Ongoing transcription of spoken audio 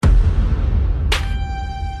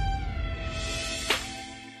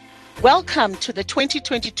Welcome to the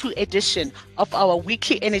 2022 edition of our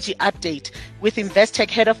weekly energy update with Investec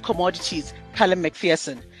Head of Commodities, Callum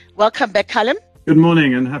McPherson. Welcome back, Callum. Good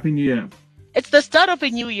morning and Happy New Year. It's the start of a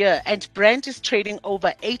new year and Brent is trading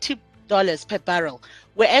over $80 per barrel,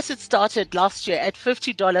 whereas it started last year at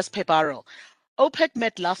 $50 per barrel. OPEC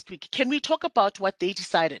met last week. Can we talk about what they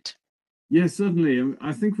decided? Yes, certainly.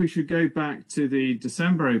 I think we should go back to the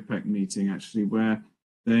December OPEC meeting, actually, where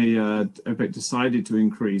OPEC decided to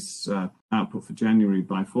increase output for January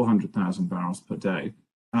by 400,000 barrels per day.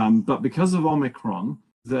 But because of Omicron,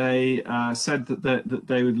 they said that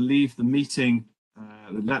they would leave the meeting,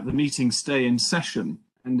 let the meeting stay in session,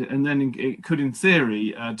 and then it could, in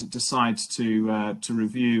theory, decide to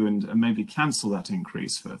review and maybe cancel that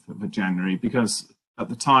increase for January, because at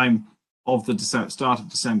the time of the start of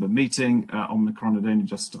December meeting, Omicron had only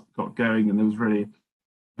just got going, and there was really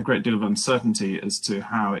a great deal of uncertainty as to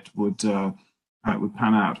how it would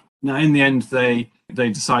pan out. Now, in the end, they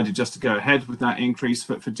decided just to go ahead with that increase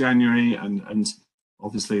for January, and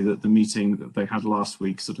obviously the meeting that they had last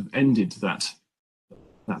week sort of ended that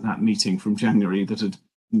meeting from January that had,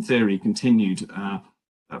 in theory, continued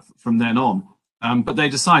from then on. But they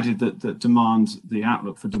decided that the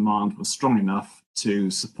outlook for demand was strong enough to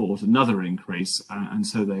support another increase, and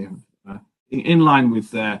so they have, in line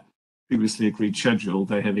with their previously agreed schedule,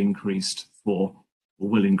 they have increased or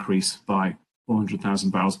will increase by 400,000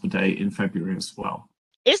 barrels per day in February as well.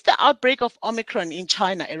 Is the outbreak of Omicron in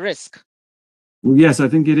China a risk? Well, yes, I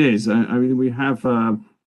think it is. I mean, we have an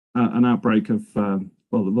outbreak of,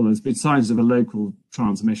 there's been signs of a local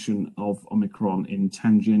transmission of Omicron in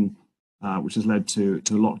Tianjin, which has led to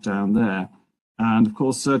a lockdown there. And of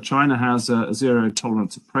course, China has a zero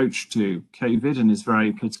tolerance approach to COVID and is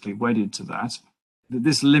very politically wedded to that.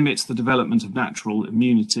 This limits the development of natural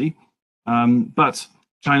immunity, but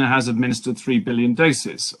China has administered 3 billion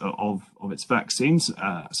doses of its vaccines,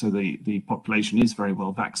 so the population is very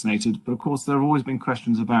well vaccinated. But of course, there have always been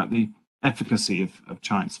questions about the efficacy of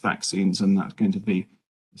China's vaccines, and that's going to be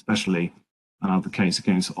especially the case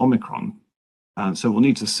against Omicron. So we'll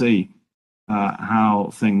need to see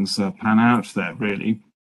how things pan out there, really.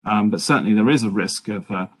 But certainly there is a risk of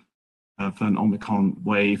an Omicron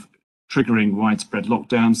wave triggering widespread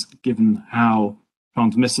lockdowns, given how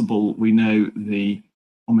transmissible we know the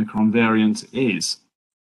Omicron variant is.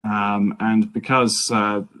 And because,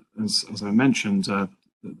 as I mentioned,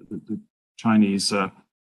 the Chinese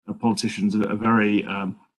politicians are very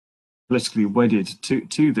politically wedded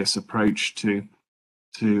to this approach to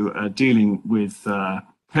dealing with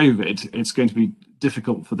COVID, it's going to be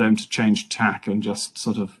difficult for them to change tack and just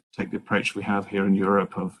sort of take the approach we have here in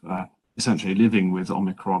Europe of essentially living with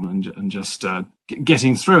Omicron and just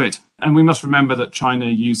getting through it. And we must remember that China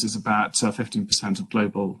uses about 15% of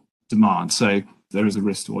global demand. So there is a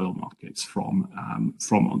risk to oil markets from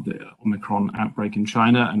the Omicron outbreak in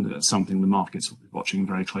China, and that's something the markets will be watching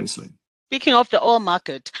very closely. Speaking of the oil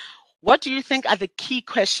market, what do you think are the key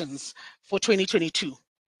questions for 2022?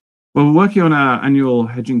 Well, we're working on our annual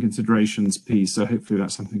hedging considerations piece, so hopefully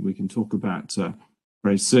that's something we can talk about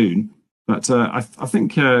very soon. But I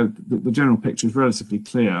think the general picture is relatively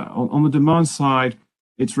clear. On the demand side,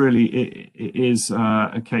 it is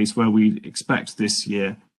a case where we expect this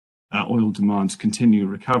year oil demand to continue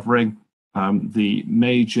recovering. The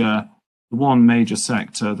one major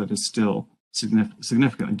sector that is still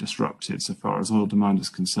significantly disrupted so far as oil demand is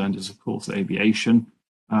concerned is, of course, aviation.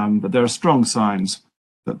 But there are strong signs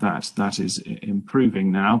that is improving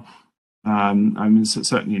now. I mean,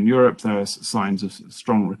 certainly in Europe, there are signs of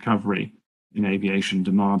strong recovery in aviation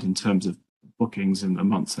demand in terms of bookings in the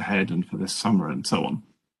months ahead and for this summer and so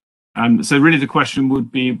on. So really the question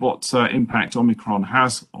would be what impact Omicron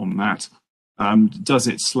has on that. Does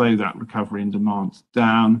it slow that recovery in demand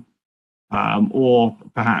down? Or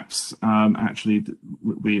perhaps actually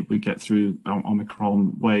we get through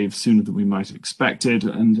Omicron wave sooner than we might have expected,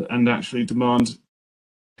 and actually demand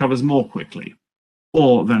covers more quickly.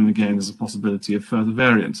 Or then again, there's a possibility of further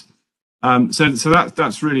variants. So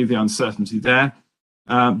that's really the uncertainty there.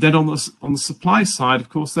 Then on the supply side, of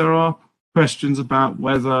course, there are questions about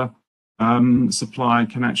whether supply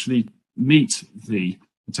can actually meet the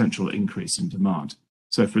potential increase in demand.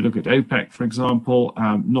 So if we look at OPEC, for example,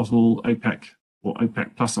 not all OPEC, or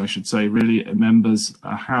OPEC plus, I should say, really members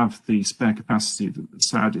have the spare capacity that the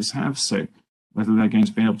Saudis have. So whether they're going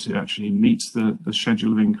to be able to actually meet the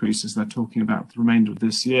schedule of increases they're talking about for the remainder of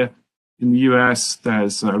this year. In the US,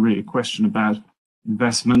 there's really a question about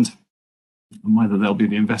investment and whether there'll be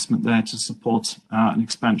the investment there to support an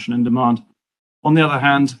expansion in demand. On the other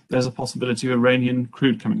hand, there's a possibility of Iranian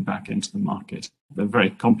crude coming back into the market. There are very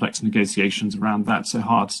complex negotiations around that, so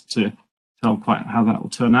hard to tell quite how that will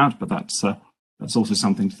turn out, but that's also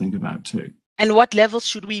something to think about too. And what levels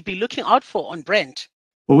should we be looking out for on Brent?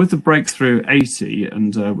 Well, with the breakthrough 80,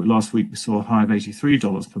 and last week we saw a high of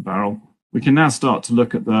 $83 per barrel, we can now start to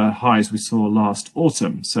look at the highs we saw last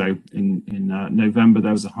autumn. So in November,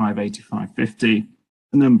 there was a high of 85.50,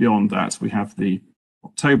 and then beyond that, we have the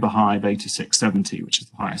October high of 86.70, which is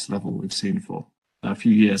the highest level we've seen for a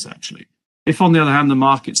few years, actually. If, on the other hand, the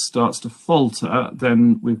market starts to falter,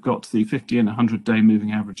 then we've got the 50 and 100-day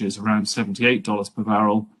moving averages around $78 per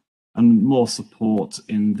barrel and more support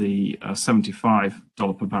in the $75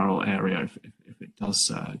 per barrel area if it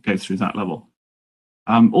does go through that level.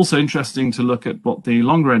 Also interesting to look at what the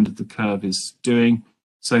longer end of the curve is doing.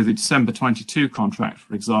 So the December 22 contract,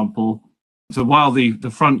 for example, so while the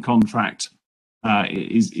front contract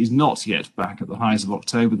is not yet back at the highs of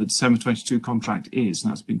October, the December 22 contract is,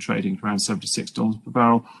 and that's been trading around $76 per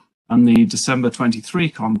barrel. And the December 23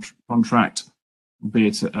 contract,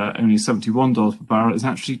 albeit only $71 per barrel, is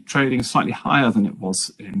actually trading slightly higher than it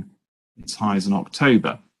was in its highs in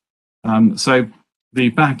October. So the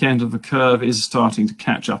back end of the curve is starting to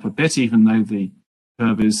catch up a bit, even though the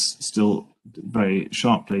curve is still very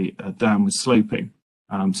sharply downward sloping.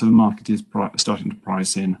 So the market is starting to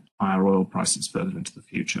price in higher oil prices further into the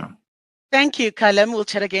future. Thank you, Callum. We'll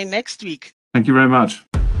chat again next week. Thank you very much.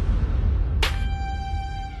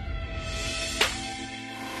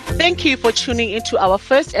 Thank you for tuning into our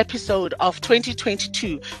first episode of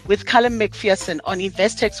 2022 with Callum McPherson on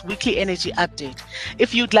Investec's weekly energy update.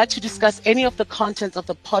 If you'd like to discuss any of the contents of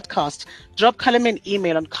the podcast, drop Callum an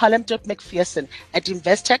email on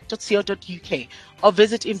callum.mcpherson@investec.co.uk or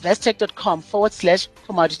visit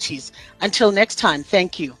investec.com/commodities. Until next time,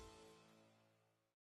 thank you.